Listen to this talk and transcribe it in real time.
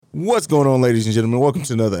What's going on, ladies and gentlemen? Welcome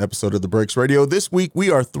to another episode of The Breaks Radio. This week,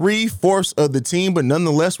 we are 3/4 of the team, but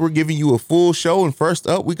nonetheless, we're giving you a full show. And first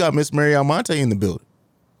up, we got Miss Mary Almonte in the building.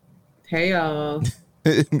 Hey, y'all.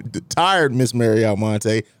 Tired Miss Mary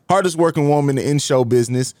Almonte, hardest working woman in show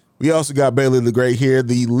business. We also got Bailey the Great here,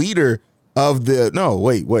 the leader of the,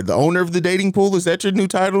 the owner of the dating pool? Is that your new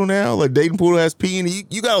title now? Like, dating pool has P, and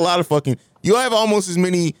you got a lot of you have almost as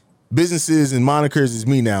many businesses and monikers as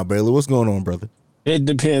me now, Bailey. What's going on, brother? It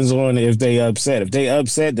depends on if they upset. If they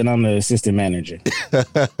upset, then I'm the assistant manager.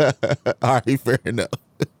 All right, fair enough.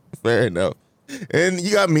 Fair enough. And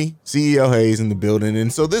you got me, CEO Hayes, in the building.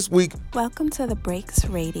 And so this week... Welcome to The Breaks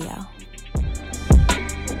Radio.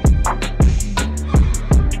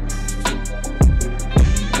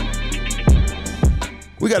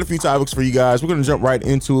 We got a few topics for you guys. We're going to jump right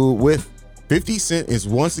into it with 50 Cent is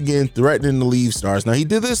once again threatening to leave Stars. Now, he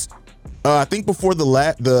did this I think before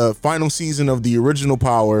the final season of the original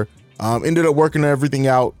Power, ended up working everything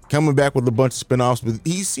out, coming back with a bunch of spinoffs, but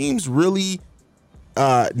he seems really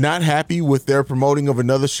not happy with their promoting of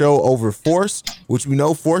another show over Force, which we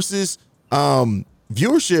know Force's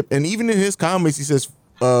viewership, and even in his comments, he says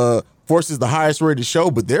Force is the highest rated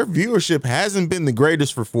show, but their viewership hasn't been the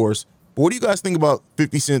greatest for Force. But what do you guys think about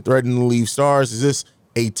 50 Cent threatening to leave Stars? Is this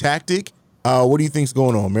a tactic? What do you think's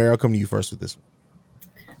going on? Mary, I'll come to you first with this one.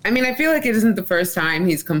 I mean, I feel like it isn't the first time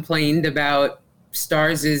he's complained about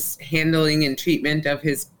Stars' handling and treatment of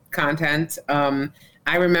his content.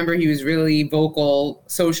 I remember he was really vocal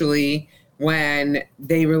socially when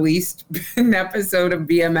they released an episode of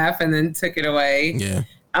BMF and then took it away. Yeah.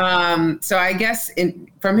 So I guess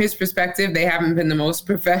from his perspective, they haven't been the most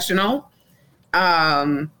professional.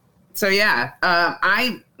 I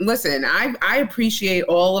appreciate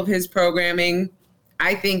all of his programming.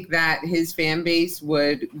 I think that his fan base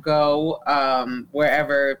would go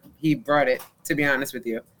wherever he brought it, to be honest with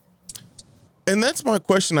you. And that's my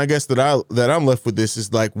question, I guess, that I'm left with this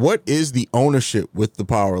is like, what is the ownership with the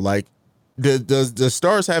Power? Like, does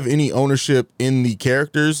Stars have any ownership in the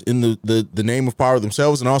characters, in the name of Power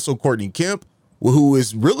themselves, and also Courtney Kemp, who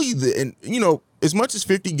is really as much as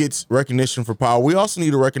 50 gets recognition for Power, we also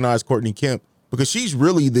need to recognize Courtney Kemp because she's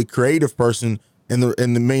really the creative person and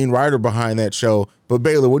the main writer behind that show. But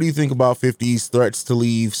Baylor, what do you think about 50's threats to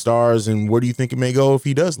leave Stars, and where do you think it may go if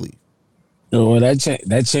he does leave? Well,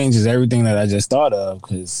 that changes everything that I just thought of,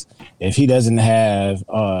 because if he doesn't have,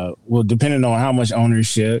 depending on how much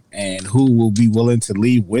ownership and who will be willing to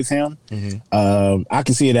leave with him, I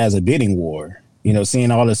can see it as a bidding war. You know,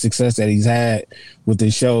 seeing all the success that he's had with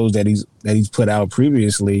the shows that he's put out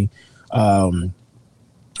previously, I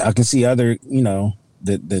can see other,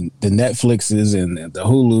 the Netflixes and the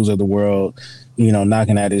Hulus of the world,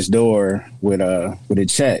 knocking at his door with a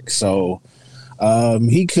check. So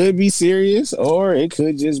he could be serious, or it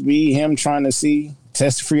could just be him trying to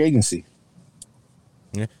test free agency.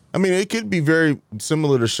 Yeah. I mean, it could be very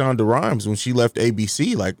similar to Shonda Rhimes when she left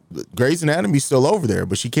ABC. Like, Grey's Anatomy's still over there,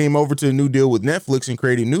 but she came over to a new deal with Netflix and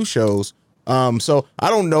created new shows. So I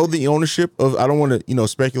don't know the ownership of, I don't want to,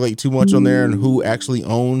 speculate too much on there and who actually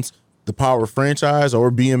owns the Power franchise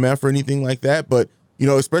or BMF or anything like that. But,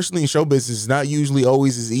 especially in show business, it's not usually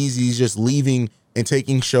always as easy as just leaving and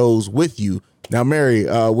taking shows with you. Now, Mary,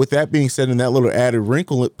 with that being said, and that little added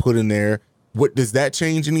wrinkle it put in there, what does that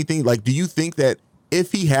change anything? Like, do you think that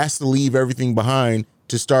if he has to leave everything behind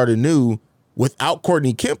to start anew without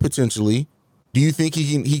Courtney Kemp potentially, do you think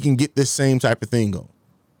he can get this same type of thing going?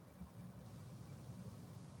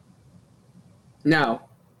 No.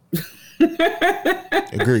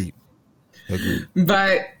 Agreed.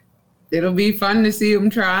 But it'll be fun to see him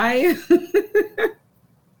try.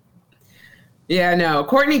 Yeah, no.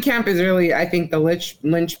 Courtney Kemp is really, I think, the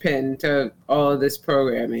linchpin to all of this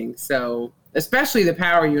programming. So, especially the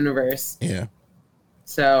Power universe. Yeah.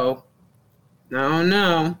 So,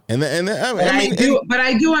 no. But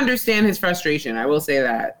I do understand his frustration. I will say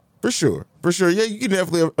that. For sure. Yeah, you can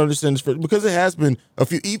definitely understand this because it has been a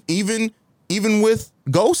few, even with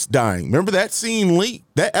Ghost dying. Remember that scene leaked?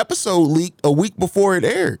 That episode leaked a week before it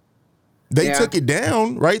aired. They took it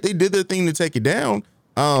down, right? They did their thing to take it down.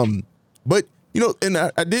 But and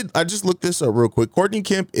I just looked this up real quick. Courtney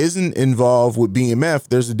Kemp isn't involved with BMF.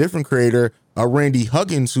 There's a different creator, Randy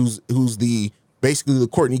Huggins, who's basically the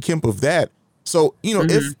Courtney Kemp of that. So,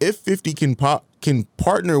 if 50 can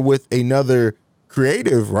partner with another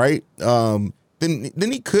creative, right? Then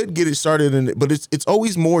he could get it started, but it's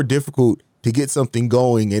always more difficult to get something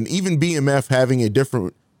going. And even BMF having a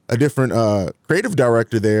different creative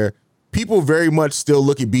director there, people very much still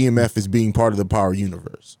look at BMF as being part of the Power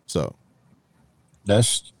universe. So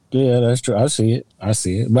that's true. I see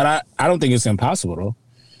it. But I don't think it's impossible though.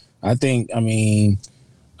 I think, I mean,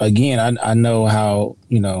 again, I know how,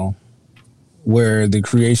 where the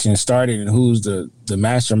creation started and who's the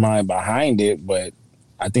mastermind behind it, but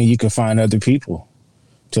I think you can find other people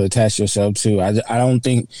to attach yourself to. I don't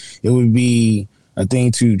think it would be a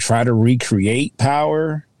thing to try to recreate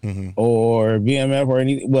Power or BMF or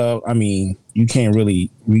anything. Well, I mean, you can't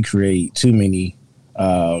really recreate too many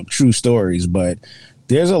true stories, but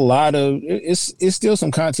there's a lot of it's still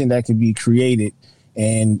some content that can be created,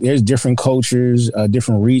 and there's different cultures,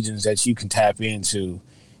 different regions that you can tap into.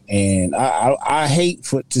 And I hate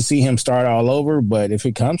to see him start all over, but if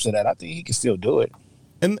it comes to that, I think he can still do it.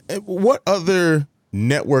 And what other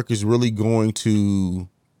network is really going to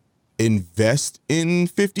invest in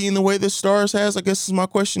 50 in the way that Stars has? I guess is my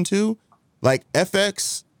question too. Like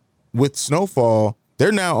FX with Snowfall,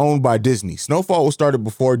 they're now owned by Disney. Snowfall was started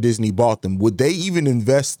before Disney bought them. Would they even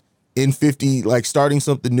invest in 50, like starting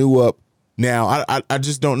something new up now? I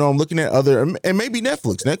just don't know. I'm looking at other, and maybe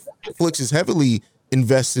Netflix. Netflix is heavily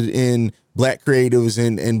invested in Black creatives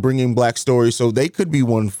and bringing Black stories, so they could be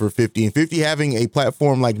one for 50. And 50 having a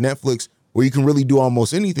platform like Netflix where you can really do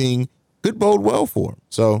almost anything could bode well for them.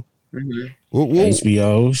 So we'll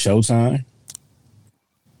HBO, Showtime.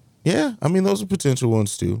 Yeah, I mean those are potential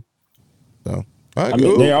ones too. So I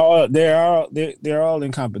mean they're all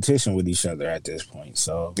in competition with each other at this point.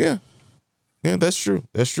 So yeah, that's true.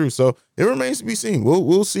 That's true. So it remains to be seen.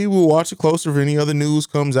 We'll see. We'll watch it closer. If any other news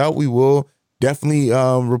comes out, we will definitely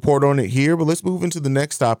report on it here. But let's move into the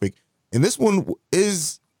next topic. And this one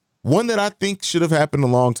is one that I think should have happened a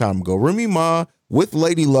long time ago. Remy Ma with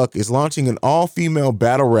Lady Luck is launching an all-female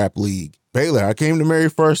battle rap league. Baylor, I came to Mary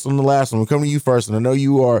first on the last one. I'm coming to you first, and I know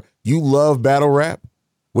you love battle rap.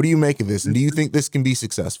 What do you make of this? And do you think this can be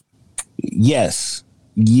successful? Yes.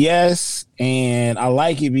 And I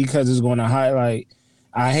like it because it's going to highlight.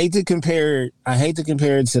 I hate to compare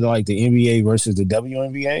it to like the NBA versus the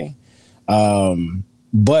WNBA.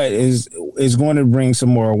 But is going to bring some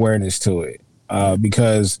more awareness to it.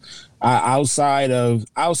 Because outside of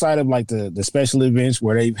like the special events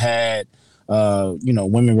where they've had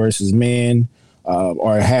women versus men,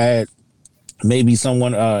 or had maybe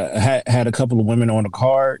someone had a couple of women on the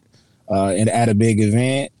card and at a big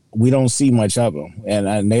event, we don't see much of them,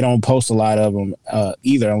 and they don't post a lot of them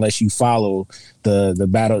either, unless you follow the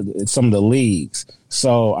battle, some of the leagues.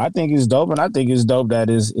 So I think it's dope, and I think it's dope that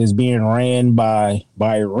is being ran by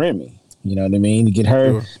Remy. You know what I mean? To get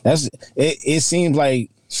her, sure. It seems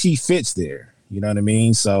like she fits there. You know what I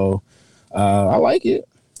mean? So I like it.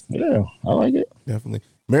 Yeah, I like it. Definitely.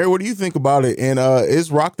 Mary, what do you think about it? And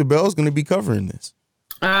is Rock the Bells going to be covering this?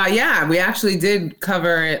 Yeah, we actually did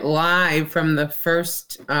cover it live from the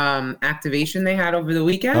first activation they had over the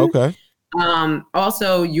weekend. Okay.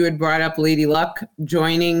 Also, you had brought up Lady Luck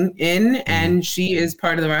joining in, and she is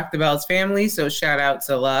part of the Rock the Bells family. So shout out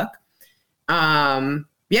to Luck.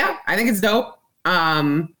 Yeah, I think it's dope.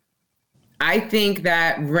 I think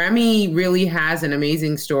that Remy really has an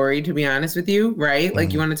amazing story, to be honest with you, right?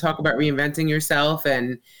 Like you want to talk about reinventing yourself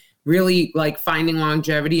and really like finding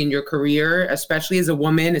longevity in your career, especially as a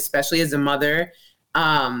woman, especially as a mother.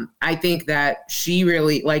 I think that she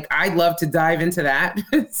really, like, I'd love to dive into that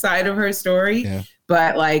side of her story,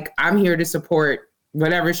 but like, I'm here to support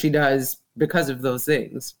whatever she does because of those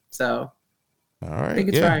things. So all right. I think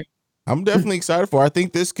it's right. I'm definitely excited for it. I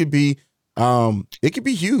think this could be, it could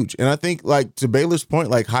be huge. And I think, like, to Baylor's point,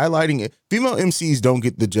 like highlighting it, female MCs don't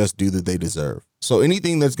get the just due that they deserve. So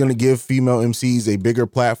anything that's going to give female MCs a bigger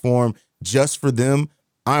platform just for them,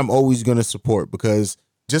 I'm always going to support, because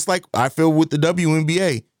just like I feel with the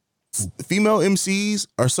WNBA, female MCs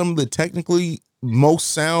are some of the technically most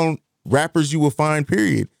sound rappers you will find,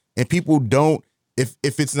 period. And people don't, if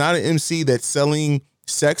it's not an MC that's selling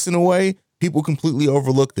sex in a way, people completely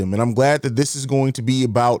overlook them. And I'm glad that this is going to be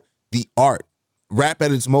about the art, rap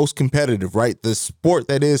at its most competitive, right? The sport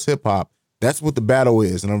that is hip hop. That's what the battle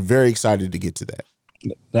is. And I'm very excited to get to that.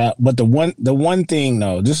 But the one thing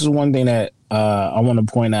though, this is one thing that I want to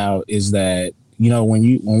point out is that, you know,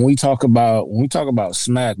 when we talk about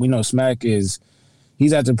Smack, we know Smack he's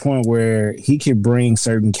at the point where he could bring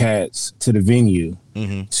certain cats to the venue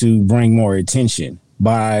to bring more attention.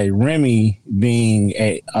 By Remy being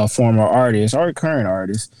a former artist or a current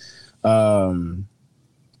artist, she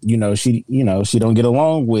don't get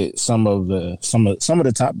along with some of the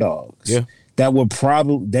top dogs. Yeah. That would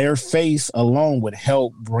probably, their face alone would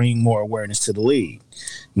help bring more awareness to the league.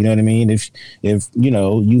 You know what I mean? If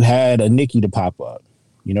you had a Nicki to pop up,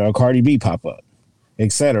 a Cardi B pop up,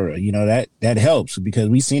 etc. That helps, because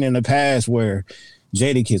we've seen in the past where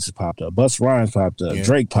Jadakiss has popped up, Busta Rhymes popped up,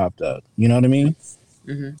 Drake popped up. You know what I mean?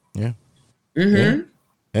 Mm-hmm. Yeah. Mm-hmm.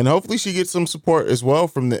 And hopefully she gets some support as well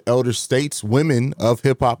from the elder women of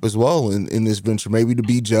hip hop as well in this venture, maybe to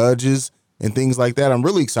be judges and things like that. I'm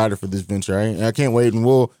really excited for this venture. I can't wait, and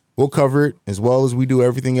we'll cover it as well as we do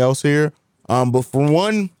everything else here. But from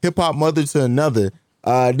one hip hop mother to another,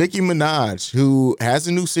 Nicki Minaj, who has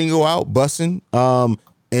a new single out, Bussin'.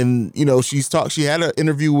 And you know, she had an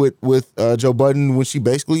interview with Joe Budden when she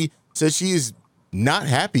basically said she is not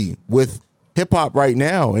happy with hip hop right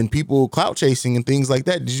now and people clout chasing and things like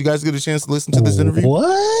that. Did you guys get a chance to listen to this interview?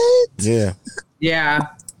 What? Yeah. Yeah.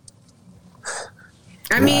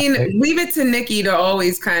 I mean, leave it to Nicki to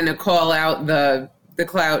always kind of call out the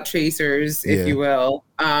clout chasers, if you will.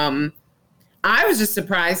 I was just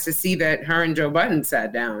surprised to see that her and Joe Budden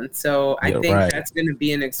sat down. So I think that's going to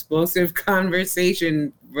be an explosive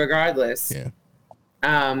conversation regardless.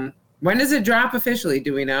 Yeah. When does it drop officially?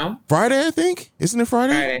 Do we know? Friday, I think. Isn't it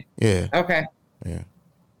Friday? Friday. Yeah. Okay. Yeah.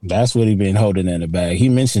 That's what he been holding in the bag. He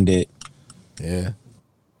mentioned it. Yeah.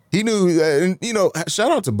 He knew, and you know,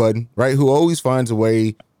 shout out to Budden, right? Who always finds a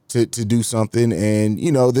way to do something. And,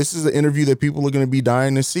 you know, this is an interview that people are going to be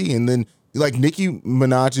dying to see. And then like Nicki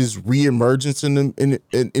Minaj's reemergence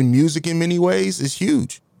in music in many ways is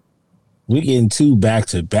huge. We getting 2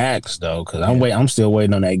 back-to-backs though, because I'm still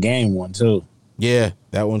waiting on that Game one too. Yeah,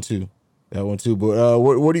 that one too. But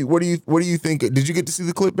what do you think? Did you get to see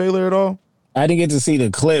the clip, Baylor, at all? I didn't get to see the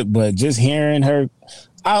clip, but just hearing her,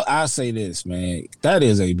 I'll say this, man. That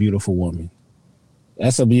is a beautiful woman.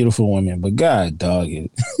 That's a beautiful woman. But God, dog it.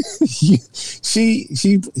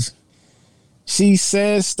 she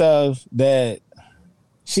says stuff that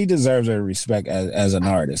she deserves her respect as an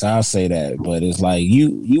artist. I'll say that. But it's like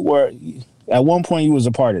you were at one point you was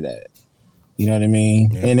a part of that. You know what I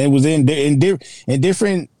mean? Yeah. And it was in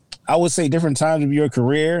different, I would say different times of your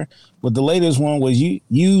career. But the latest one was you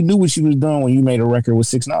knew what you was doing when you made a record with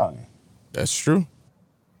 6ix9ine. That's true.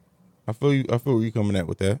 I feel where you coming at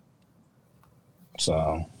with that.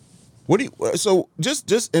 So,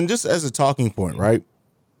 just as a talking point, right?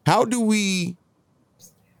 How do we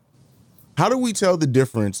tell the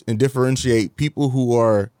difference and differentiate people who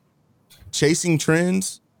are chasing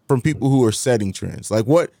trends from people who are setting trends? Like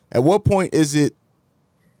at what point is it?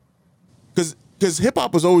 Because hip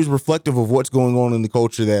hop is always reflective of what's going on in the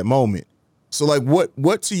culture that moment. So like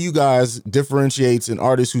what to you guys differentiates an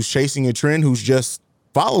artist who's chasing a trend, who's just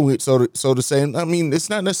following it, so to say? I mean, it's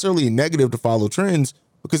not necessarily negative to follow trends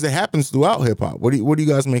because it happens throughout hip hop. What do you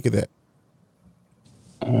guys make of that?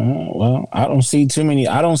 Well, I don't see too many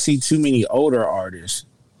older artists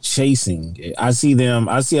chasing it. I see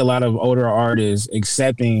a lot of older artists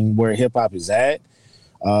accepting where hip hop is at.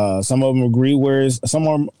 Some of them agree some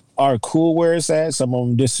of them are cool where it's at. Some of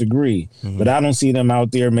them disagree, but I don't see them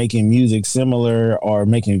out there making music similar or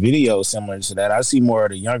making videos similar to that. I see more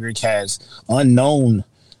of the younger cats, unknown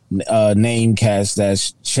name cats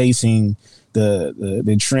that's chasing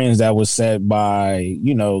the trends that was set by,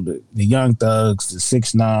 you know, the Young Thugs, the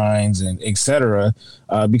 6ix9ines, and etc.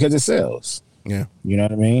 Because it sells. Yeah, you know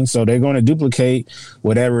what I mean. So they're going to duplicate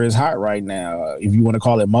whatever is hot right now. If you want to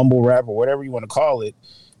call it mumble rap or whatever you want to call it,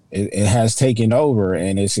 it has taken over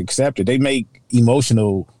and it's accepted. They make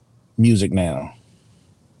emotional music now.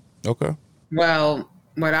 Okay. Well,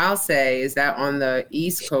 what I'll say is that on the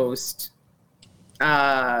East Coast,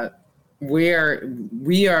 we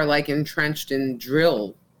are like entrenched in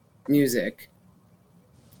drill music.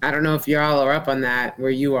 I don't know if y'all are up on that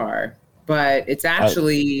where you are, but it's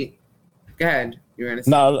actually. Go ahead. You were gonna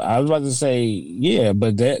say. No, I was about to say yeah,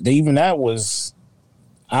 but that was.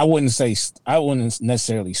 I wouldn't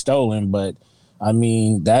necessarily stolen, but I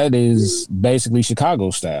mean that is basically Chicago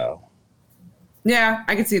style. Yeah,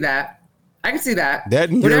 I can see that. That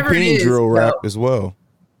and European drill rap as well.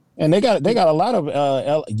 And they got a lot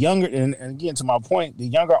of younger, and again to my point, the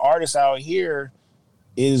younger artists out here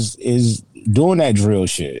is doing that drill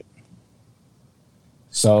shit.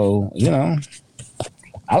 So you know,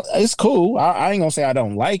 it's cool. I ain't gonna say I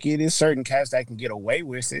don't like it. There's certain cats that can get away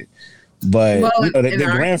with it, but you know, the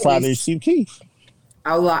grandfather is Chief Keef.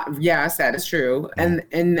 A lot, yes, that is true. And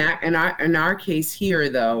in our case here,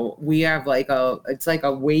 though, we have it's like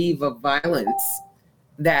a wave of violence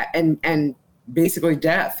that and basically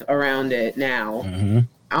death around it now.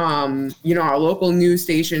 You know, our local news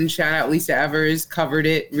station, shout out Lisa Evers, covered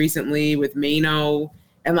it recently with Mano,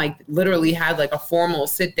 and like literally had like a formal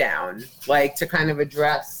sit down, like to kind of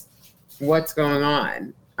address what's going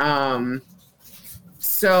on.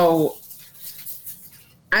 So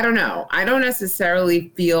I don't know. I don't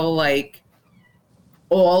necessarily feel like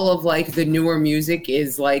all of like the newer music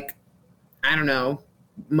is like, I don't know,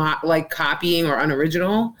 like copying or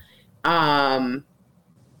unoriginal.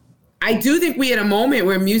 I do think we had a moment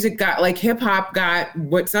where music got like hip hop got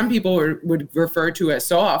what some people would refer to as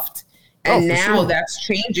soft. And now that's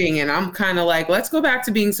changing. And I'm kind of like, let's go back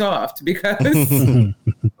to being soft, because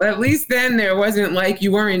at least then there wasn't like,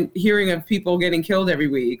 you weren't hearing of people getting killed every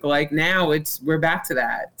week. Like now we're back to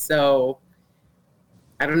that. So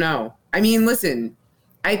I don't know. I mean, listen,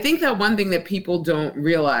 I think that one thing that people don't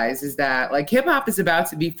realize is that like hip hop is about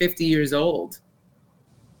to be 50 years old.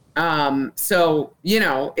 So, you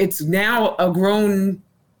know, it's now a grown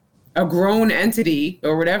entity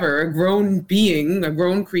or whatever, a grown being, a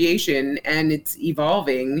grown creation, and it's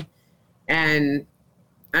evolving. And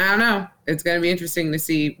I don't know. It's going to be interesting to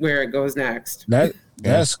see where it goes next.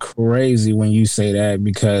 That's crazy when you say that,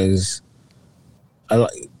 because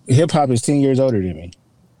hip hop is 10 years older than me.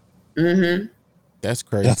 Mm-hmm. That's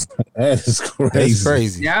crazy. That is crazy. That's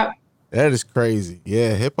crazy. Yeah. That is crazy.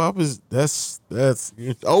 Yeah, hip hop is it's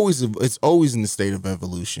always in the state of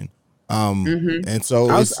evolution. And so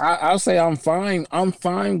I'll say I'm fine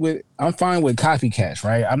with copycats,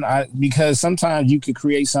 right? Because sometimes you could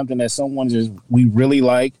create something that we really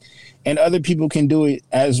like, and other people can do it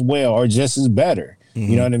as well or just as better.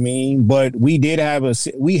 You know what I mean? But we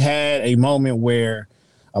had a moment where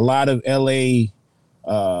a lot of LA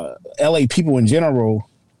people in general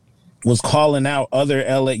was calling out other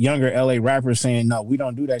younger LA rappers saying, no, we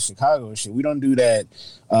don't do that Chicago shit. We don't do that,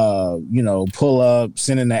 pull up,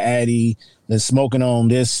 sending the Addy, smoking on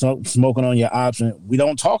this, smoking on your option. We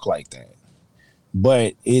don't talk like that.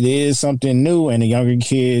 But it is something new, and the younger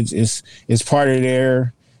kids, it's part of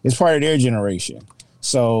their generation.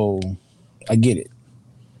 So I get it.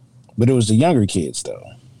 But it was the younger kids though.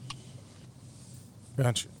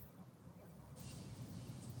 Gotcha.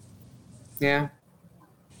 Yeah.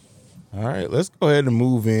 All right, let's go ahead and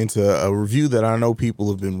move into a review that I know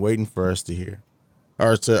people have been waiting for us to hear,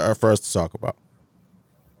 or for us to talk about.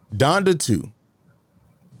 Donda 2.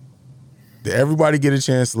 Did everybody get a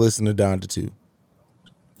chance to listen to Donda 2?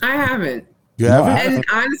 I haven't. You haven't? And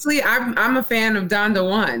honestly, I'm a fan of Donda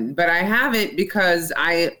 1, but I haven't because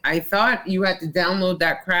I thought you had to download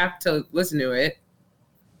that crap to listen to it,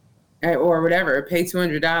 or whatever, pay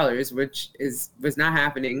 $200, which was not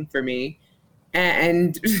happening for me.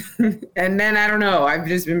 And then I don't know. I've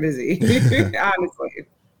just been busy, honestly.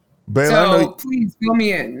 Bayla, please fill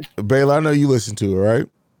me in. Bayla, I know you listened to it, right?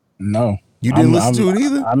 No, you didn't listen to it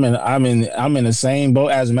either. I'm in the same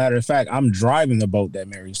boat. As a matter of fact, I'm driving the boat that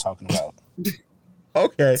Mary's talking about.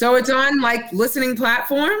 Okay. So it's on like listening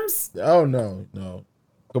platforms? Oh no.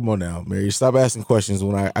 Come on now, Mary. Stop asking questions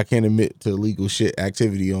when I can't admit to illegal shit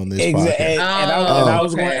activity on this podcast.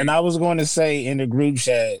 And I was going to say in the group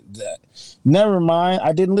chat that, never mind,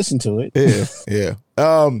 I didn't listen to it. Yeah.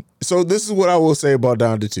 So this is what I will say about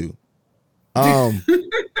Donda 2.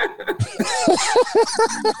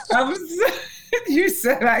 You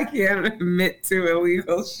said I can't admit to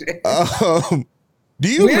illegal shit. Do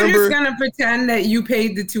you remember? We're just gonna pretend that you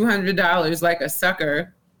paid the $200 like a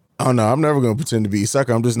sucker. Oh no, I'm never gonna pretend to be a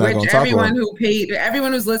sucker. I'm just not gonna talk about it.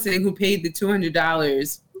 Everyone who's listening who paid the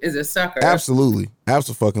 $200 is a sucker. Absolutely.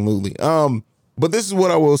 But this is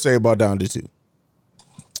what I will say about Donda 2.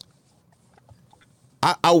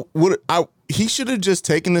 He should have just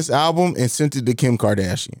taken this album and sent it to Kim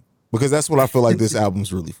Kardashian, because that's what I feel like this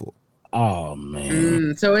album's really for. Oh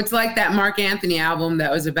man. So it's like that Mark Anthony album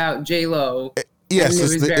that was about J-Lo. Yes,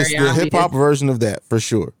 it's the hip hop version of that, for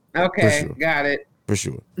sure. Okay, for sure. Got it. For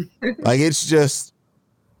sure. Like, it's just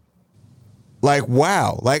like,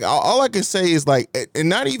 wow. Like, all I can say is like, and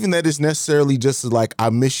not even that it's necessarily just like, I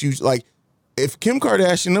miss you. Like, if Kim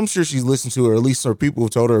Kardashian, I'm sure she's listened to it, or at least her people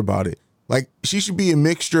have told her about it. Like, she should be a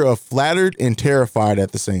mixture of flattered and terrified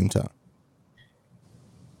at the same time.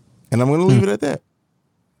 And I'm going to leave it at that.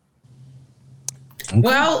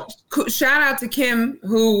 Well, shout out to Kim,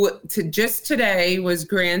 who just today was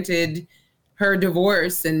granted her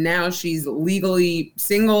divorce, and now she's legally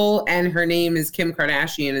single, and her name is Kim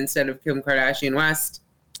Kardashian instead of Kim Kardashian West.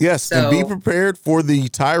 Yes, so, and be prepared for the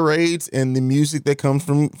tirades and the music that comes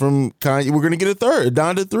from Kanye. We're going to get a third,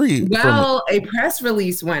 Donda 3. Well, a press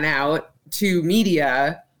release went out to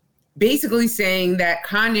media basically saying that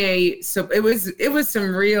Kanye, so it was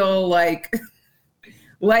some real like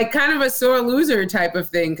kind of a sore loser type of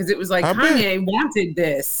thing, because it was like Kanye wanted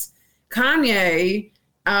this. Kanye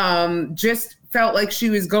just felt like she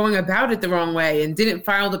was going about it the wrong way and didn't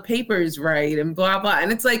file the papers right and blah blah.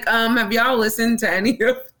 And it's like, have y'all listened to any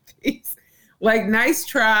of these? Like, nice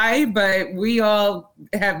try, but we all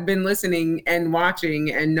have been listening and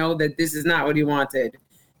watching and know that this is not what he wanted.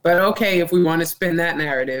 But okay, if we want to spin that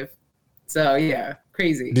narrative. So yeah,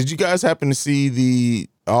 crazy. Did you guys happen to see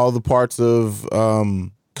all the parts of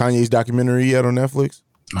Kanye's documentary yet on Netflix?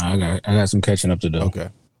 I got some catching up to do. Okay,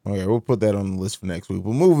 we'll put that on the list for next week.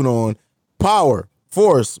 But moving on, Power,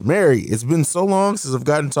 Force, Mary. It's been so long since I've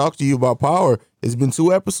gotten to talk to you about Power. It's been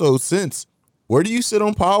 2 episodes since. Where do you sit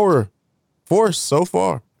on Power, Force so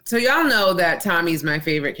far? So y'all know that Tommy's my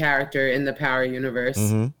favorite character in the Power universe.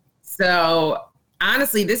 Mm-hmm. So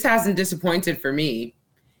honestly, this hasn't disappointed for me.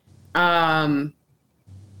 I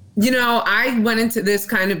went into this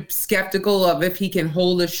kind of skeptical of if he can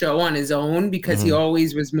hold a show on his own because he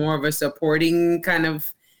always was more of a supporting kind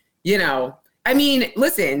of, I mean,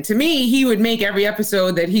 listen, to me, he would make every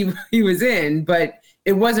episode that he was in, but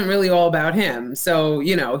it wasn't really all about him. So,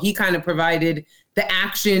 he kind of provided the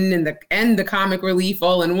action and the comic relief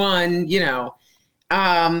all in one,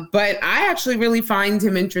 but I actually really find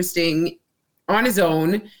him interesting on his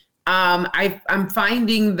own. I'm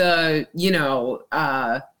finding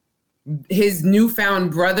his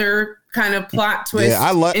newfound brother kind of plot twist. Yeah,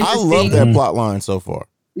 I love that plot line so far.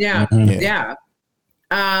 Yeah.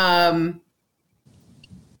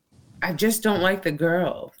 I just don't like the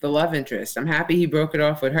girl, the love interest. I'm happy he broke it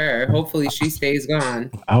off with her. Hopefully she stays gone.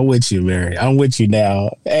 I'm with you, Mary. I'm with you now.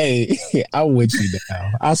 Hey, I'm with you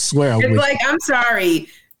now. I swear I'm with you. I'm sorry.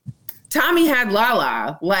 Tommy had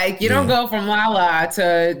Lala. You don't go from Lala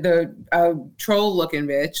to the troll looking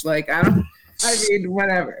bitch.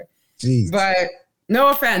 Whatever. Jeez. But no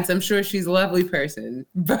offense, I'm sure she's a lovely person.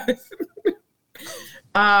 But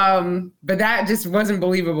that just wasn't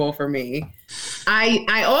believable for me.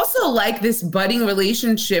 I also like this budding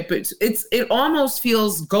relationship. It almost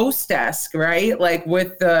feels Ghost-esque, right? Like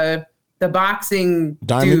with the boxing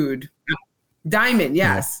dude. Diamond,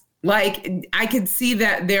 yes. Yeah. I could see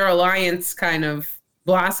that their alliance kind of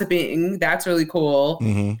blossoming. That's really cool.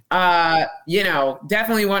 Mm-hmm.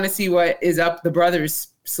 Definitely want to see what is up the brother's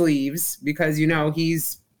sleeves because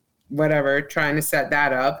he's trying to set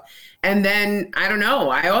that up. And then I don't know,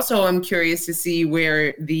 I also am curious to see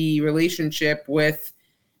where the relationship with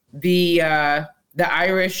the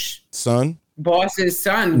Irish boss's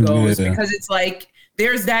son goes, because it's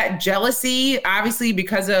there's that jealousy obviously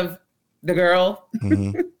because of the girl.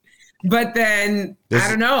 Mm-hmm. But then I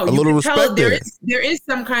don't know, a little respect there is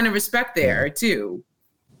some kind of respect there too.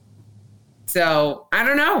 So I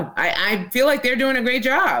don't know. I feel like they're doing a great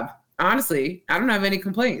job. Honestly, I don't have any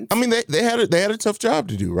complaints. I mean, they had a tough job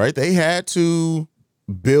to do, right? They had to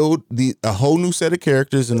build a whole new set of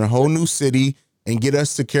characters in a whole new city and get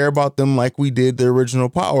us to care about them like we did the original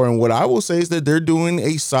Power. And what I will say is that they're doing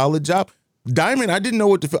a solid job. Diamond, I didn't know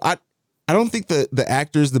what to feel. I don't think the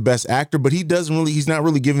actor is the best actor, but he's not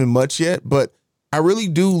really given much yet. But I really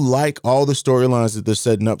do like all the storylines that they're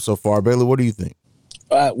setting up so far. Bailey, what do you think?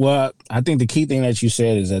 Well, I think the key thing that you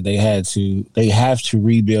said is that they have to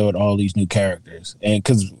rebuild all these new characters, and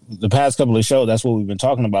because the past couple of shows, that's what we've been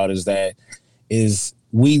talking about. Is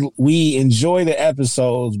we enjoy the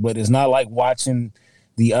episodes, but it's not like watching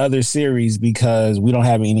the other series because we don't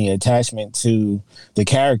have any attachment to the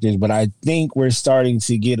characters. But I think we're starting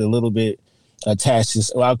to get a little bit attached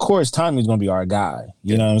to. Well, of course, Tommy's going to be our guy.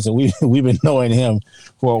 You know what I'm saying? We've been knowing him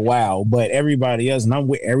for a while, but everybody else,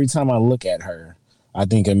 and every time I look at her, I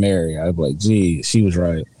think of Mary. I'm like, gee, she was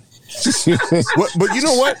right. But you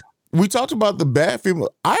know what? We talked about the bad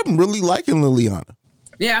female. I'm really liking Liliana.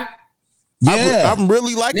 Yeah. I'm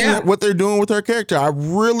really liking what they're doing with her character. I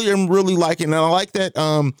really am really liking it. And I like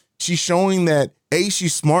that she's showing that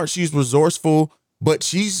she's smart, she's resourceful, but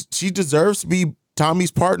she deserves to be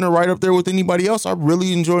Tommy's partner right up there with anybody else. I'm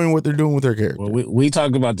really enjoying what they're doing with her character. Well, we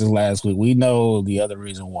talked about this last week. We know the other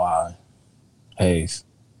reason why. Hayes.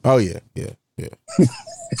 Oh yeah.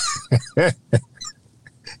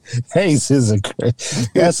 Hayes is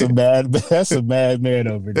that's a mad man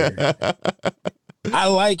over there. I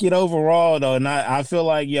like it overall though, and I feel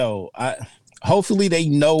like hopefully they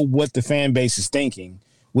know what the fan base is thinking.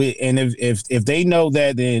 And if they know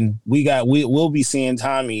that, then we'll be seeing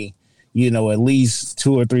Tommy, at least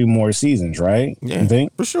 2 or 3 more seasons, right? Yeah, you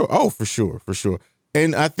think? For sure. Oh, for sure.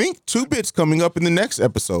 And I think 2-Bit's coming up in the next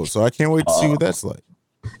episode, so I can't wait to see what that's like.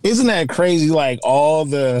 Isn't that crazy? Like all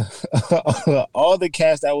the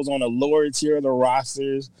cast that was on the lower tier of the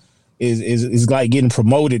rosters is like getting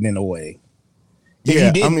promoted in a way. Yeah,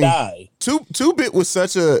 he didn't die. 2-Bit was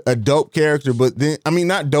such a dope character, but then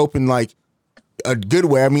not dope in like a good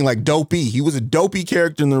way. I mean like dopey. He was a dopey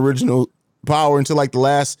character in the original Power until like the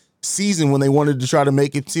last season when they wanted to try to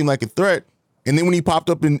make it seem like a threat. And then when he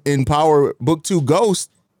popped up in Power Book 2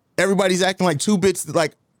 Ghost, everybody's acting like 2-Bit's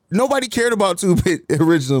like. Nobody cared about 2-Bit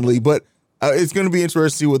originally, but it's going to be interesting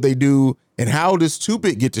to see what they do. And how does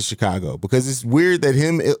 2-Bit get to Chicago? Because it's weird that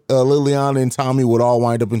him, Liliana, and Tommy would all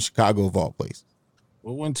wind up in Chicago of all places.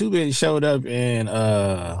 Well, when Two-Bit showed up in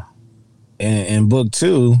book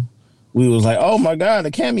 2, we was like, oh my God,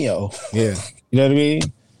 a cameo. Yeah. You know what I mean?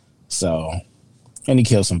 So, and he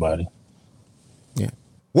killed somebody. Yeah.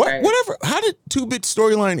 Right. Whatever. How did Two-Bit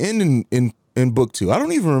storyline end in book 2? I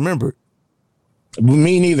don't even remember.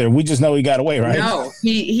 Me neither. We just know he got away, right? No,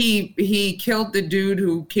 he killed the dude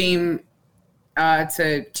who came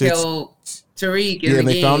to kill Tariq in the game.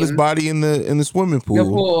 They found his body in the swimming pool. The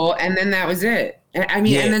pool, and then that was it. I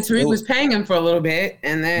mean, and then Tariq was paying him for a little bit,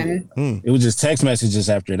 and then it was just text messages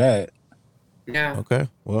after that. Yeah. Okay.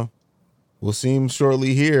 Well, we'll see him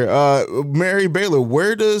shortly here. Mary Baylor,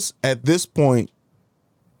 where does at this point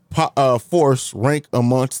Force rank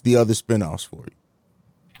amongst the other spinoffs for you?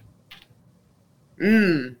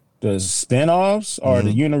 The spinoffs or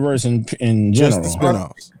the universe in general? Just the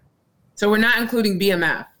spinoffs. So we're not including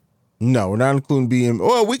BMF. No, we're not including BMF.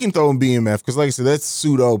 Well, we can throw in BMF because, like I said, that's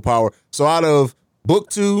pseudo power. So out of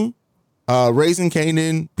book 2, Raising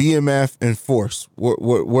Kanan, BMF, and Force,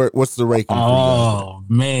 what's the ranking? Oh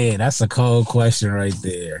man, that's a cold question right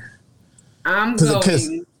there. I'm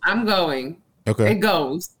going. Okay. It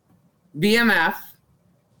goes BMF.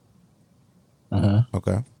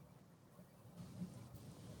 Okay.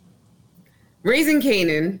 Raising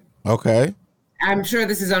Kanan. Okay. I'm sure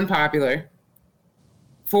this is unpopular.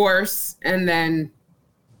 Force, and then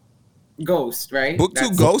Ghost, right? Book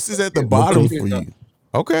 2 Ghost is at the bottom for you.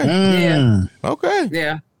 Okay. Yeah. Okay.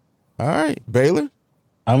 Yeah. All right. Baylor?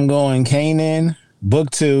 I'm going Kanan,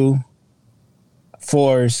 book 2,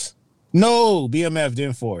 Force. No, BMF,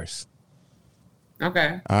 then Force.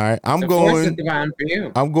 Okay. All right. I'm Force is the bottom for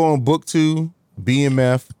you. I'm going book 2,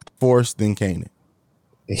 BMF, Force, then Kanan.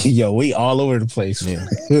 Yo, we all over the place. Yeah.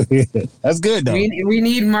 That's good though. We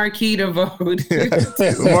need Marquis to vote.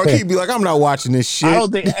 Marquis be like, I'm not watching this shit.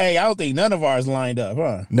 I don't think none of ours lined up,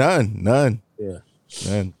 huh? None. Yeah.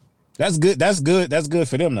 None. That's good. That's good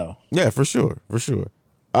for them though. Yeah, for sure.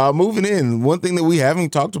 Moving in, one thing that we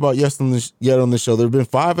haven't talked about yet on the show, there have been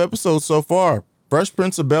 5 episodes so far. Fresh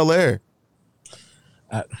Prince of Bel-Air.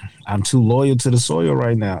 I'm too loyal to the soil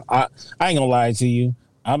right now. I ain't gonna lie to you.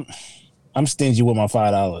 I'm stingy with my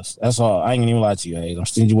 $5. That's all. I ain't gonna even lie to you, Hayes. I'm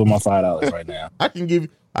stingy with my $5 right now. I can give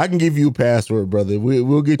you a password, brother.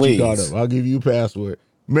 We'll get you caught up. I'll give you a password.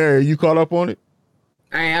 Mary, are you caught up on it?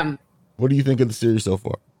 I am. What do you think of the series so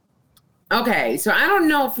far? Okay, so I don't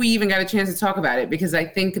know if we even got a chance to talk about it because I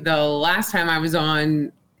think the last time I was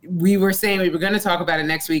on, we were saying we were going to talk about it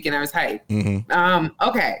next week, and I was hyped. Mm-hmm.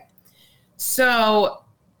 Okay, so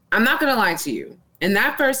I'm not going to lie to you. In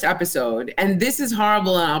that first episode, and this is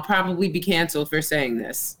horrible, and I'll probably be canceled for saying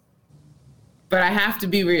this, but I have to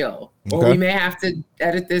be real, or we may have to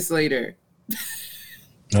edit this later.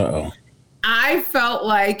 Uh-oh. I felt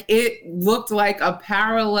like it looked like a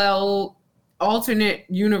parallel alternate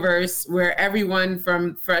universe where everyone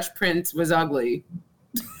from Fresh Prince was ugly.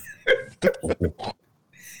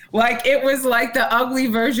 Like it was like the ugly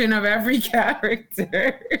version of every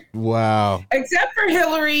character. Wow. Except for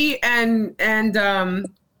Hillary and the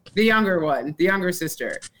younger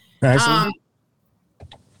sister. Ashley?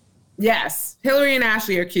 Yes, Hillary and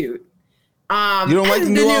Ashley are cute. You don't like the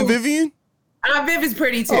new Aunt Vivian? Aunt Viv is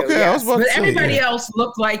pretty too. Okay, yes. I was about to say, everybody else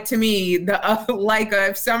looked like to me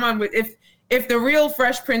if someone would if the real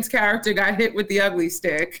Fresh Prince character got hit with the ugly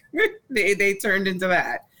stick, they turned into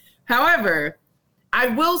that. However, I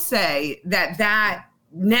will say that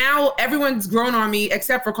now everyone's grown on me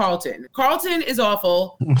except for Carlton. Carlton is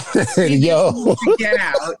awful. Yo, get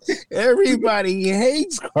out. Everybody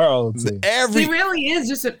hates Carlton. He really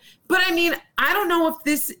is but I mean, I don't know if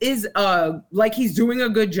this is like he's doing a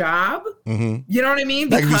good job. Mm-hmm. You know what I mean?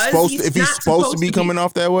 Like Because if he's supposed to be coming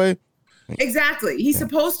off that way. Exactly. He's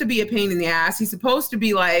supposed to be a pain in the ass. He's supposed to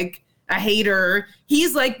be like a hater.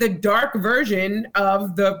 He's like the dark version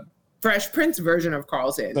of the Fresh Prince version of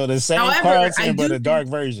Carlton. So the same Carlton, but a dark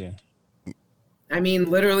version. I mean,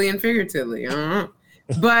 literally and figuratively.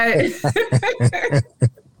 But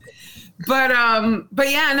but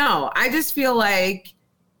yeah, no. I just feel like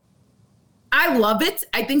I love it.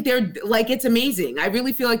 I think they're like it's amazing. I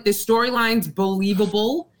really feel like the storyline's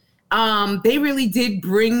believable. They really did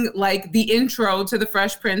bring like the intro to the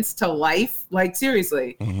Fresh Prince to life. Like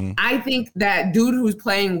seriously, I think that dude who's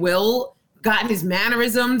playing Will got his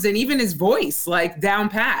mannerisms and even his voice like down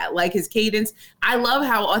pat, like his cadence. I love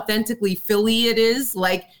how authentically Philly it is.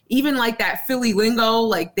 Like even like that Philly lingo,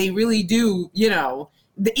 like they really do,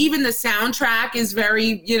 even the soundtrack is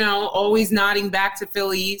very, always nodding back to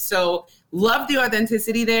Philly. So love the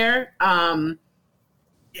authenticity there.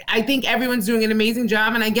 I think everyone's doing an amazing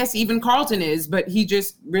job. And I guess even Carlton is, but he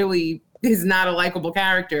just really is not a likable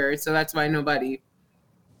character. So that's why nobody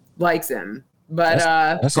likes him. But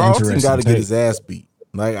That's Carlton interesting got to get take. his ass beat.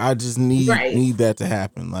 Like, I just need that to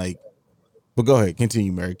happen. Like, but go ahead,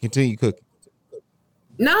 continue, Mary. Continue cooking.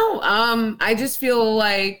 No, I just feel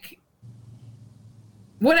like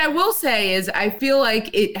what I will say is I feel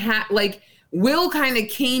like it had like Will kind of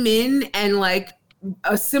came in and like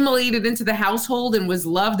assimilated into the household and was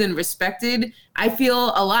loved and respected. I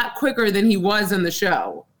feel a lot quicker than he was on the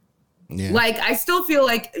show. Yeah. Like, I still feel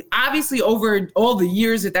like, obviously, over all the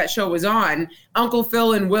years that show was on, Uncle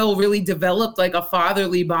Phil and Will really developed like a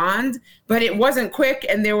fatherly bond, but it wasn't quick.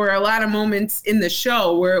 And there were a lot of moments in the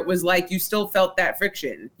show where it was like you still felt that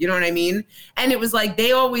friction. You know what I mean? And it was like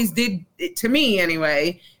they always did, to me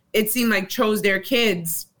anyway, it seemed like chose their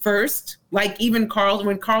kids first. Like, even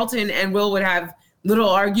when Carlton and Will would have little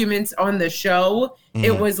arguments on the show,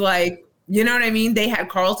 it was like, you know what I mean? They had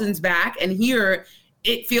Carlton's back. And here,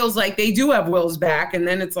 it feels like they do have Will's back, and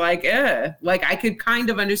then it's like, like I could kind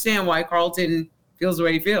of understand why Carlton feels the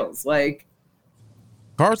way he feels. Like,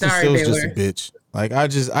 Carlton still's just a bitch. Like, I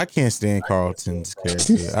can't stand Carlton's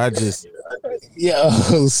character.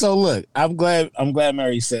 So look, I'm glad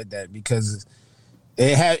Mary said that, because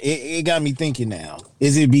it got me thinking now.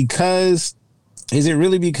 Is it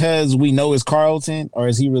really because we know it's Carlton, or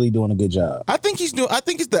is he really doing a good job? I think it's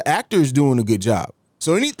the actor's doing a good job.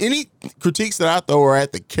 So any critiques that I throw are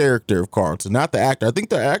at the character of Carlton, not the actor. I think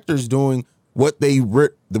the actor's doing what they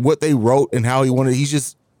wrote and how he wanted.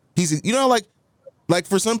 He's like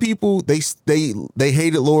for some people they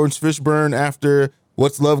hated Lawrence Fishburne after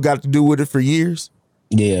What's Love Got to Do with It for years.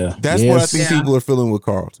 Yeah, that's what I think people are feeling with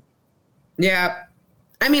Carlton. Yeah,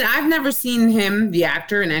 I mean, I've never seen him, the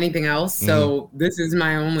actor, in anything else, so this is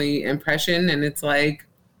my only impression, and it's like,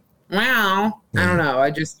 wow, I don't know. I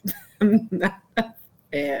just.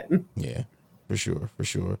 Yeah, for sure.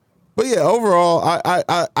 But yeah, overall,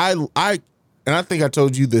 I and I think I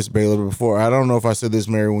told you this, Baylor, before. I don't know if I said this,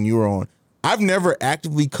 Mary, when you were on. I've never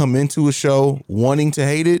actively come into a show wanting to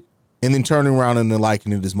hate it and then turning around and then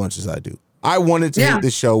liking it as much as I do. I wanted to hate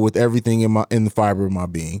this show with everything in the fiber of my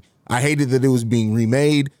being. I hated that it was being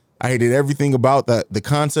remade. I hated everything about the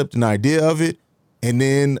concept and idea of it. And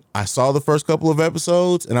then I saw the first couple of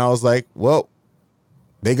episodes and I was like, well,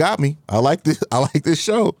 they got me. I like this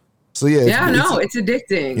show. So yeah. It's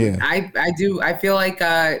addicting. Yeah. I do. I feel like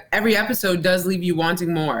every episode does leave you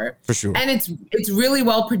wanting more. For sure. And it's really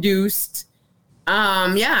well produced.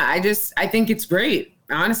 I think it's great,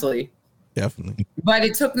 honestly. Definitely. But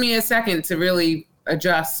it took me a second to really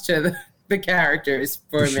adjust to the characters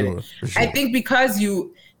for a minute. For sure. I think because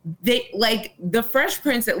they like the Fresh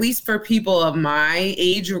Prince, at least for people of my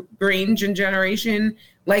age range and generation,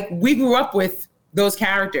 like we grew up with those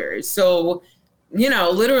characters. So,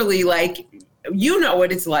 literally, like,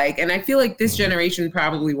 what it's like. And I feel like this generation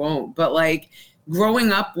probably won't. But, like,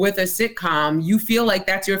 growing up with a sitcom, you feel like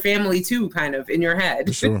that's your family, too, kind of, in your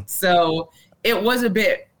head. Sure. So it was a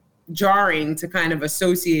bit jarring to kind of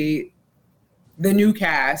associate the new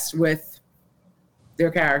cast with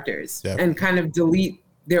their characters. Definitely. And kind of delete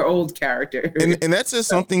their old characters. And that says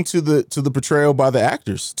something to the portrayal by the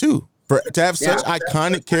actors, too. To have such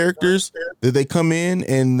iconic characters that they come in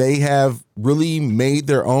and they have really made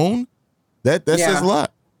their own, that says a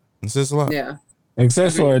lot. It says a lot. Yeah.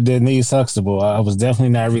 Except for Denise Huxtable. I was definitely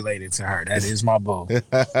not related to her. That is my boo.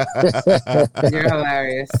 You're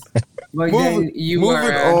hilarious. But moving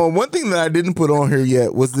on. One thing that I didn't put on here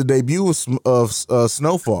yet was the debut of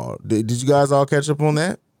Snowfall. Did you guys all catch up on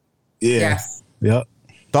that? Yeah. Yes. Yep.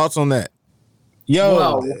 Thoughts on that?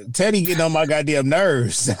 Yo, Teddy getting on my goddamn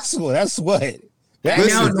nerves. That's what. Now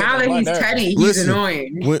that he's Teddy, he's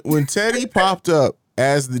annoying. When Teddy popped up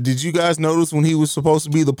did you guys notice when he was supposed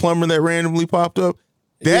to be the plumber that randomly popped up?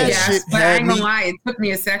 That shit but I ain't gonna lie, it took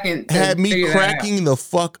me a second. Had me cracking the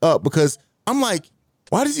fuck up because I'm like,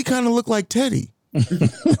 why does he kind of look like Teddy? I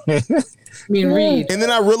mean, Reed. And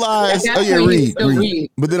then I realized, Reed.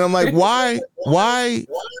 But then I'm like,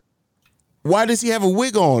 why does he have a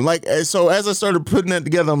wig on? Like, so as I started putting that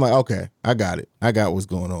together, I'm like, okay, I got it. I got what's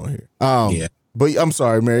going on here. Yeah. But I'm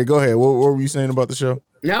sorry, Mary. Go ahead. What were you saying about the show?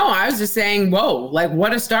 No, I was just saying, whoa, like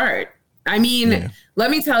what a start. I mean,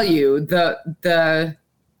 let me tell you, the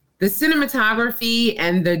cinematography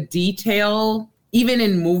and the detail, even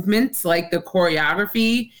in movements, like the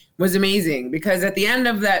choreography was amazing because at the end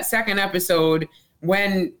of that second episode,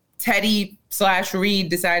 when Teddy/Reed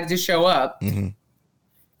decided to show up,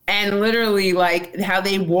 and literally like how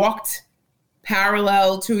they walked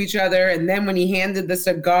parallel to each other. And then when he handed the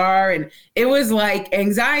cigar and it was like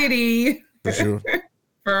anxiety. For sure.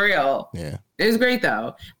 For real. Yeah. It was great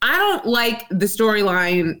though. I don't like the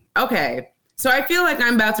storyline. Okay. So I feel like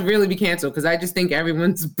I'm about to really be canceled because I just think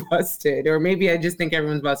everyone's busted, or maybe I just think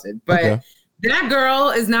everyone's busted. But that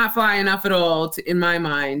girl is not fly enough at all, in my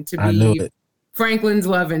mind, to be Franklin's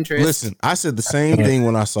love interest. Listen, I said the same thing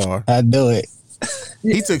when I saw her. I knew it.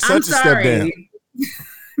 He took such a step down.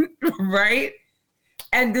 Right?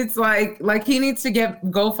 And it's like he needs to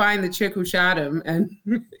go find the chick who shot him, and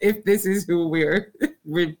if this is who we're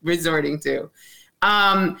resorting to.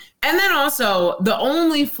 And then also the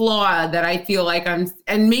only flaw that I feel like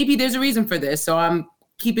and maybe there's a reason for this, so I'm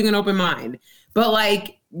keeping an open mind, but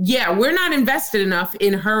like, yeah, we're not invested enough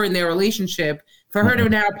in her and their relationship for her to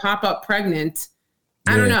now pop up pregnant.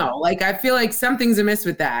 I don't know. Like, I feel like something's amiss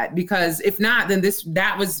with that, because if not, then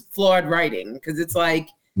that was flawed writing. Because it's like,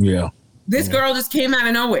 this girl just came out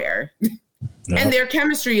of nowhere. And their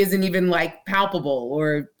chemistry isn't even like palpable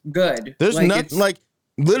or good. There's nothing like,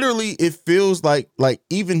 literally, it feels like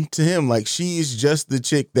even to him, like she is just the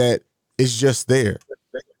chick that is just there.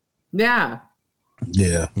 Yeah.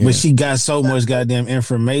 But she got so much goddamn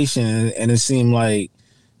information, and it seemed like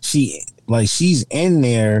she's in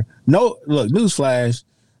there. No, look, newsflash,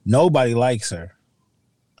 nobody likes her.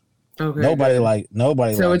 Okay.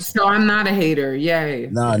 Nobody. So I'm not a hater. Yay.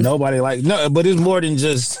 Nah, nobody but it's more than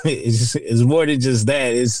just it's more than just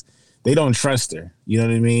that. They don't trust her. You know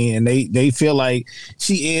what I mean? And they feel like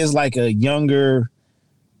she is like a younger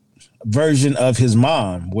version of his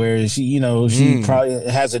mom, where she probably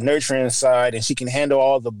has a nurturing side, and she can handle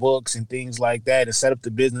all the books and things like that, and set up the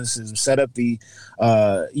businesses, set up the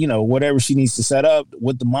whatever she needs to set up,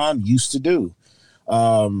 what the mom used to do.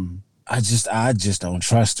 I just don't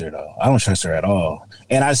trust her though. I don't trust her at all.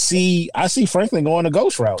 And I see Franklin going the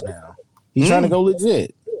ghost route now. He's trying to go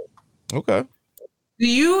legit. Okay. Do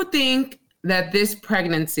you think that this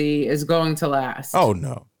pregnancy is going to last? Oh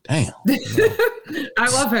no. Damn. No. I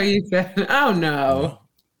love how you said, oh no.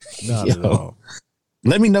 Not at all.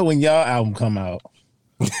 Let me know when y'all album come out.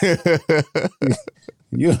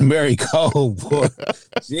 You're very cold, boy.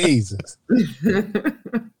 Jesus.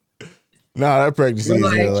 Nah, that pregnancy is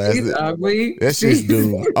gonna last. She's ugly. That shit's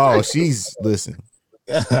doomed. Oh, listen.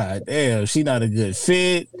 God damn, she not a good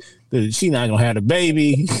fit. She not gonna have a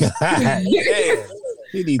baby. God damn.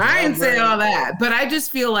 I didn't say all that, but I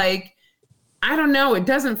just feel like, I don't know, it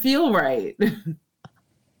doesn't feel right.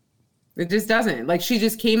 It just doesn't. Like, she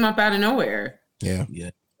just came up out of nowhere. Yeah.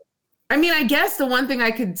 I mean, I guess the one thing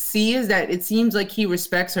I could see is that it seems like he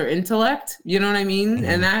respects her intellect. You know what I mean? Mm-hmm.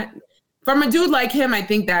 And that, from a dude like him, I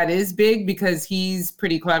think that is big, because he's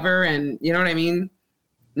pretty clever, and you know what I mean?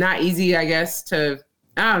 Not easy, I guess, to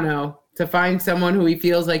find someone who he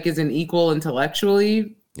feels like is an equal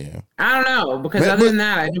intellectually. Yeah. I don't know, because other than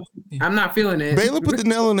that, I'm not feeling it. Baylor put the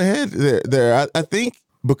nail on the head there. I think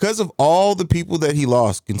because of all the people that he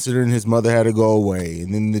lost, considering his mother had to go away,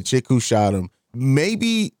 and then the chick who shot him,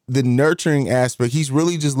 maybe the nurturing aspect, he's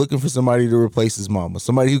really just looking for somebody to replace his mama,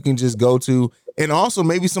 somebody who can just go to, and also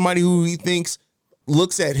maybe somebody who he thinks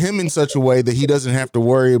looks at him in such a way that he doesn't have to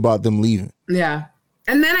worry about them leaving. Yeah.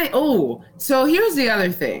 And then so here's the other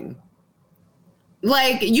thing.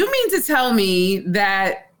 Like, you mean to tell me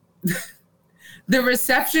that the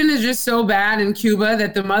reception is just so bad in Cuba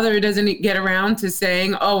that the mother doesn't get around to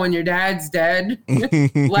saying, oh, and your dad's dead?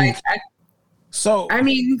 So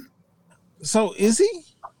is he?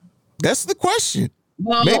 That's the question.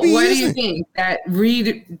 Well, maybe what do you think? That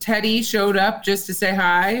Teddy showed up just to say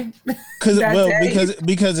hi? Because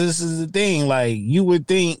this is the thing. Like, you would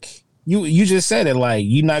think, you just said it, like,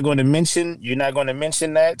 you're not going to mention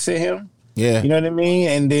that to him. Yeah. You know what I mean?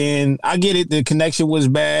 And then I get it, the connection was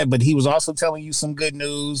bad, but he was also telling you some good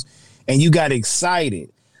news, and you got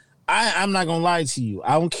excited. I'm not gonna lie to you.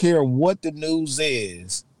 I don't care what the news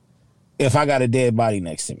is if I got a dead body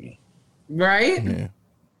next to me. Right? Yeah.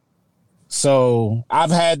 So I've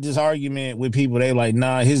had this argument with people. They like,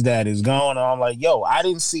 nah, his dad is gone. And I'm like, yo, I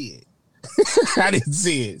didn't see it. I didn't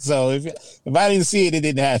see it. So if I didn't see it, it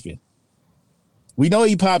didn't happen. We know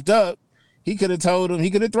he popped up. He could have told him. He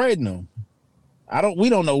could have threatened him. We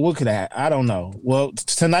don't know what could have happened. I don't know. Well,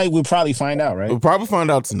 tonight we'll probably find out, right? We'll probably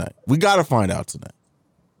find out tonight. We got to find out tonight.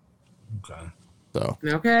 Okay. So.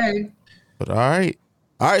 Okay. But all right.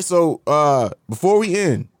 So before we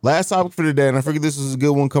end, last topic for today, and I figured this was a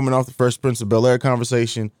good one coming off the Fresh Prince of Bel-Air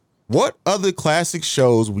conversation. What other classic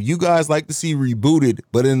shows would you guys like to see rebooted,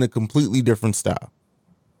 but in a completely different style?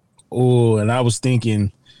 Oh, and I was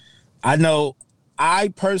thinking, I know I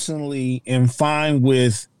personally am fine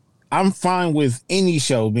with any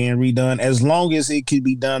show being redone as long as it could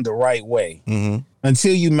be done the right way,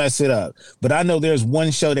 until you mess it up. But I know there's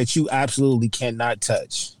one show that you absolutely cannot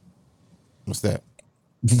touch. What's that?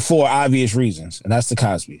 For obvious reasons, and that's the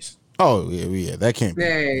Cosbys. Oh yeah, that can't be.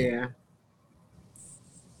 Yeah.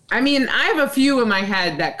 I mean, I have a few in my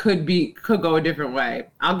head that could go a different way.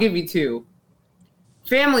 I'll give you two.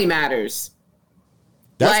 Family Matters.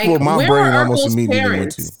 That's like, what my brain almost Urkel's immediately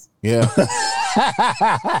went to. Yeah.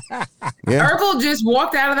 Yeah. Urkel just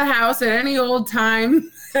walked out of the house at any old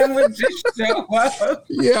time and would just show up.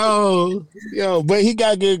 Yo, but he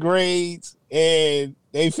got good grades, and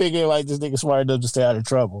they figured like this nigga smart enough to stay out of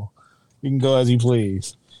trouble. You can go as you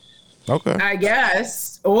please. Okay. I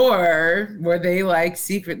guess. Or were they like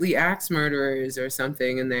secretly axe murderers or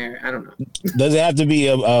something in there? I don't know. Does it have to be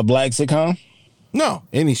a black sitcom? No,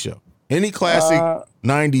 any show. Any classic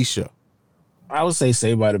 90s show. I would say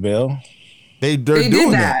Saved by the Bell. They're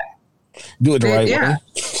doing that. Do it the right way.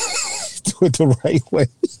 Do it the right way.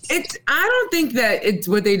 I don't think that it's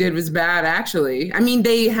what they did was bad, actually. I mean,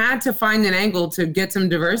 they had to find an angle to get some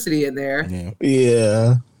diversity in there.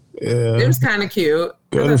 Yeah. It was kind of cute.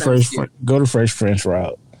 Go to Fresh Prince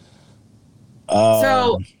route.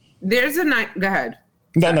 So there's a night. Go ahead.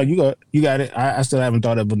 No, you got it. I still haven't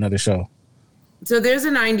thought of another show. So there's a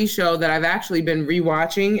 90s show that I've actually been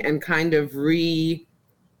rewatching and kind of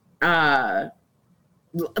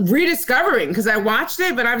rediscovering, because I watched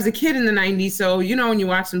it, but I was a kid in the 90s. So, you know, when you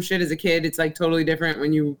watch some shit as a kid, it's like totally different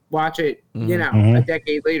when you watch it, you know, a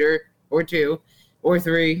decade later or two or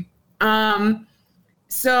three.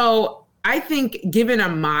 So I think given a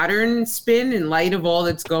modern spin in light of all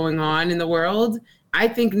that's going on in the world, I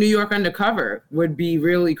think New York Undercover would be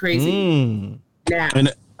really crazy. Now.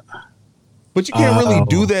 But you can't really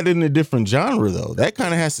do that in a different genre, though. That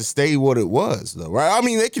kind of has to stay what it was, though, right? I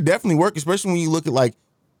mean, they could definitely work, especially when you look at like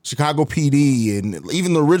Chicago PD and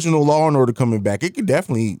even the original Law and Order coming back. It could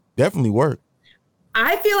definitely work.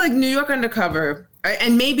 I feel like New York Undercover,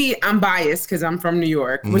 and maybe I'm biased because I'm from New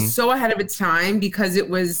York, was so ahead of its time because it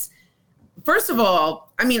was, first of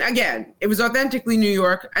all, I mean, again, it was authentically New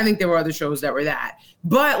York. I think there were other shows that were that.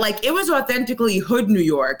 But like it was authentically hood New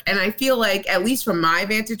York. And I feel like, at least from my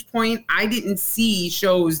vantage point, I didn't see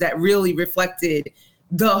shows that really reflected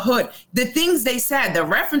the hood, the things they said, the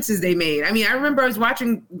references they made. I mean, I remember I was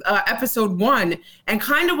watching episode 1 and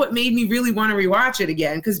kind of what made me really want to rewatch it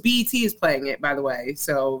again, because BET is playing it, by the way.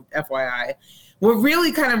 So FYI, what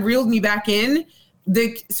really kind of reeled me back in.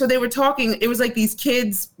 So they were talking, it was like these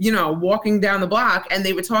kids, you know, walking down the block, and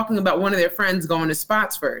they were talking about one of their friends going to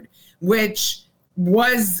Spotsford, which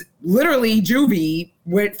was literally juvie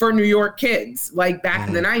for New York kids, like back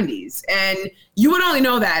in the 90s. And you would only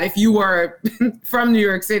know that if you were from New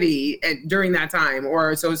York City during that time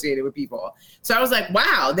or associated with people. So I was like,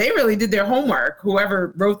 wow, they really did their homework,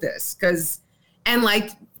 whoever wrote this. And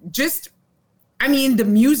like, just, I mean, the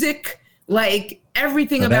music, like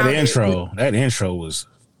everything about that intro was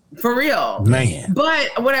for real, man. But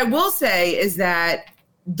what I will say is that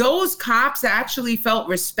those cops actually felt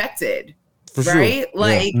respected. For right? Sure.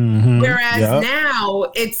 Like, whereas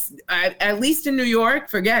now it's, at least in New York,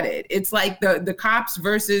 forget it. It's like the cops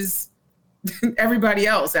versus everybody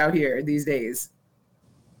else out here these days.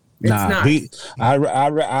 It's not.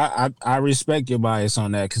 I respect your bias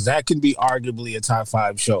on that, because that could be arguably a top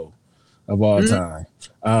 5 show of all time.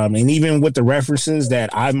 And even with the references that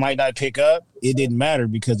I might not pick up, it didn't matter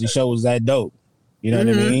because the show was that dope. You know what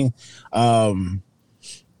I mean?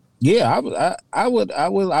 Yeah, I would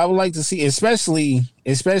like to see, especially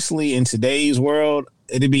in today's world,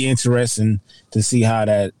 it'd be interesting to see how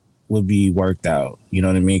that would be worked out. You know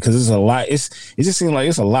what I mean? Because it's a lot. It just seems like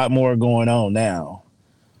it's a lot more going on now.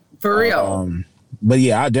 For real. But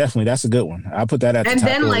yeah, that's a good one. I'll put that at the top. And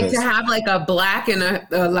then like to have like a black and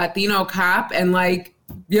a Latino cop, and like,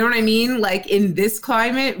 you know what I mean? Like in this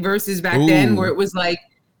climate versus back then, where it was like,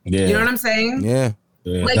 you know what I'm saying? Yeah.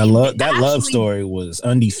 Yeah, like that love story was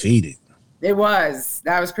undefeated. It was.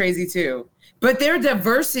 That was crazy too. But their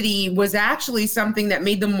diversity was actually something that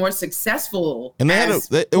made them more successful. And it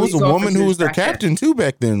was a woman who was their captain too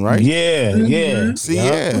back then, right? Yeah, yeah. See,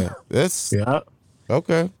 that's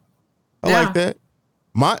okay. I like that.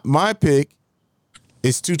 My pick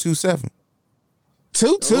is 227.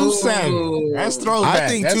 227. That's throwback. I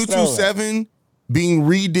think 227 being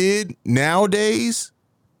redid nowadays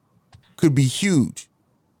could be huge.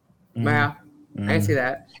 Wow. I see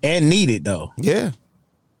that. And needed though. Yeah.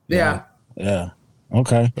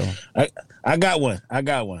 Okay. I got one.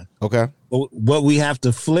 Okay. But we have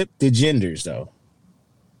to flip the genders though.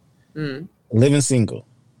 Living single.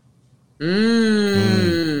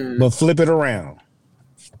 But flip it around.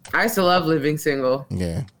 I used to love Living Single.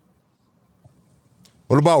 Yeah.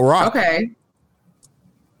 What about Rock? Okay.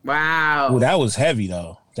 Wow. Well, that was heavy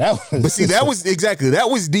though. But see, that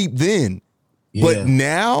was deep then. Yeah. But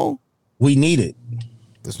now we need it.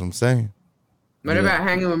 That's what I'm saying. What about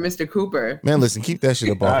hanging with Mr. Cooper? Man, listen, keep that shit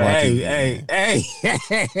up off my TV. Hey,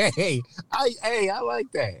 I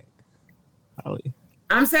like that.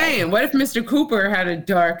 I'm saying, what if Mr. Cooper had a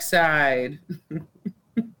dark side?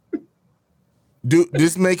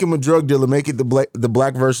 Just make him a drug dealer. Make it the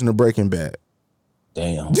black version of Breaking Bad.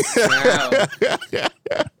 Damn. Wow.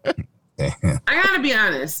 I gotta be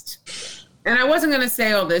honest, and I wasn't gonna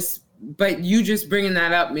say all this, but you just bringing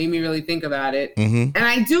that up made me really think about it. Mm-hmm. And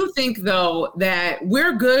I do think, though, that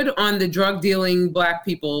we're good on the drug dealing black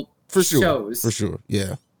people shows. For sure,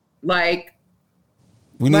 yeah. Like,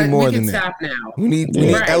 we need more than that. Stop now. We need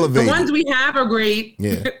elevate. The ones we have are great.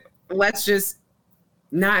 Yeah. Let's just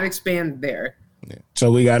not expand there. Yeah.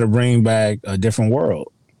 So we got to bring back A Different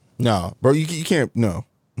World. No, bro, you can't. No.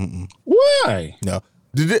 Mm-mm. Why? No.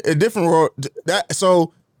 A Different World.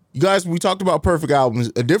 So, you guys, we talked about perfect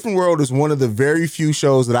albums. A Different World is one of the very few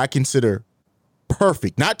shows that I consider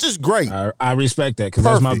perfect, not just great. I respect that because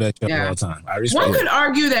that's my best show of all time. I respect. One could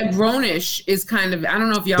argue that Grownish is kind of. I don't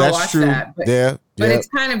know if y'all watched true. that, but but it's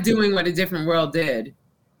kind of doing what A Different World did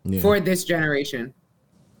for this generation.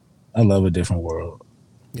 I love A Different World.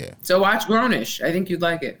 Yeah. So watch Grownish. I think you'd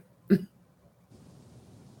like it.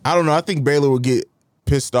 I don't know. I think Baylor would get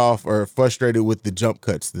pissed off or frustrated with the jump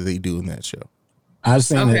cuts that they do in that show. I've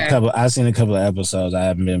seen a couple of episodes. I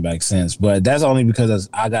haven't been back since, but that's only because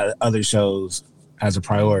I got other shows as a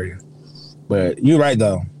priority. But you're right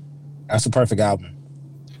though. That's a perfect album.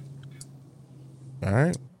 All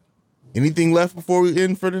right. Anything left before we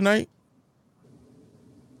end for tonight?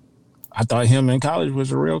 I thought him in college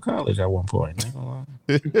was a real college at one point.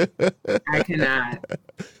 I cannot.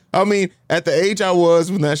 I mean, at the age I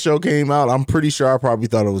was when that show came out, I'm pretty sure I probably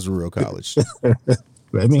thought it was a real college.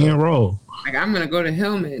 Let me enroll. Like, I'm going to go to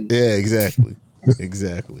Hillman. Yeah, exactly.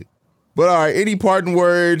 Exactly. But all right, any parting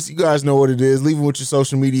words? You guys know what it is. Leave it with your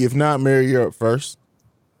social media. If not, Mary, you're up first.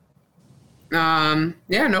 Yeah,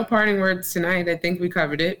 no parting words tonight. I think we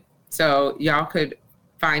covered it. So y'all could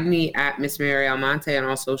find me at Miss Mary Almonte on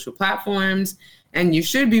all social platforms. And you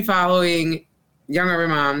should be following Young Urban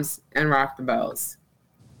Moms and Rock the Bells.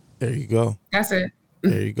 There you go. That's it.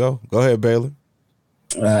 There you go. Go ahead, Baylor.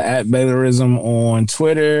 At Baylorism on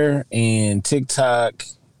Twitter and TikTok,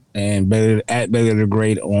 and at Baylor the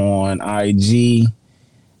Great on IG,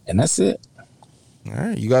 and that's it. All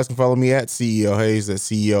right, you guys can follow me at CEO Hayes. That's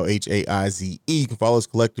CEOHAIZE. You can follow us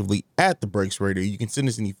collectively at The Breaks Radio. You can send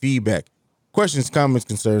us any feedback, questions, comments,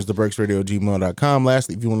 concerns, thebreaksradio@gmail.com.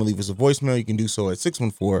 Lastly, if you want to leave us a voicemail, you can do so at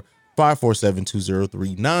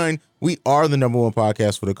 614-547-2039. We are the #1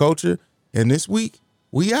 podcast for the culture, and this week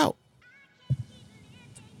we out.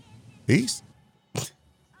 Peace.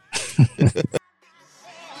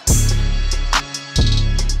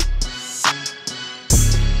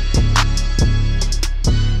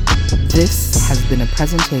 This has been a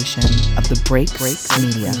presentation of the Breaks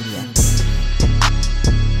Media.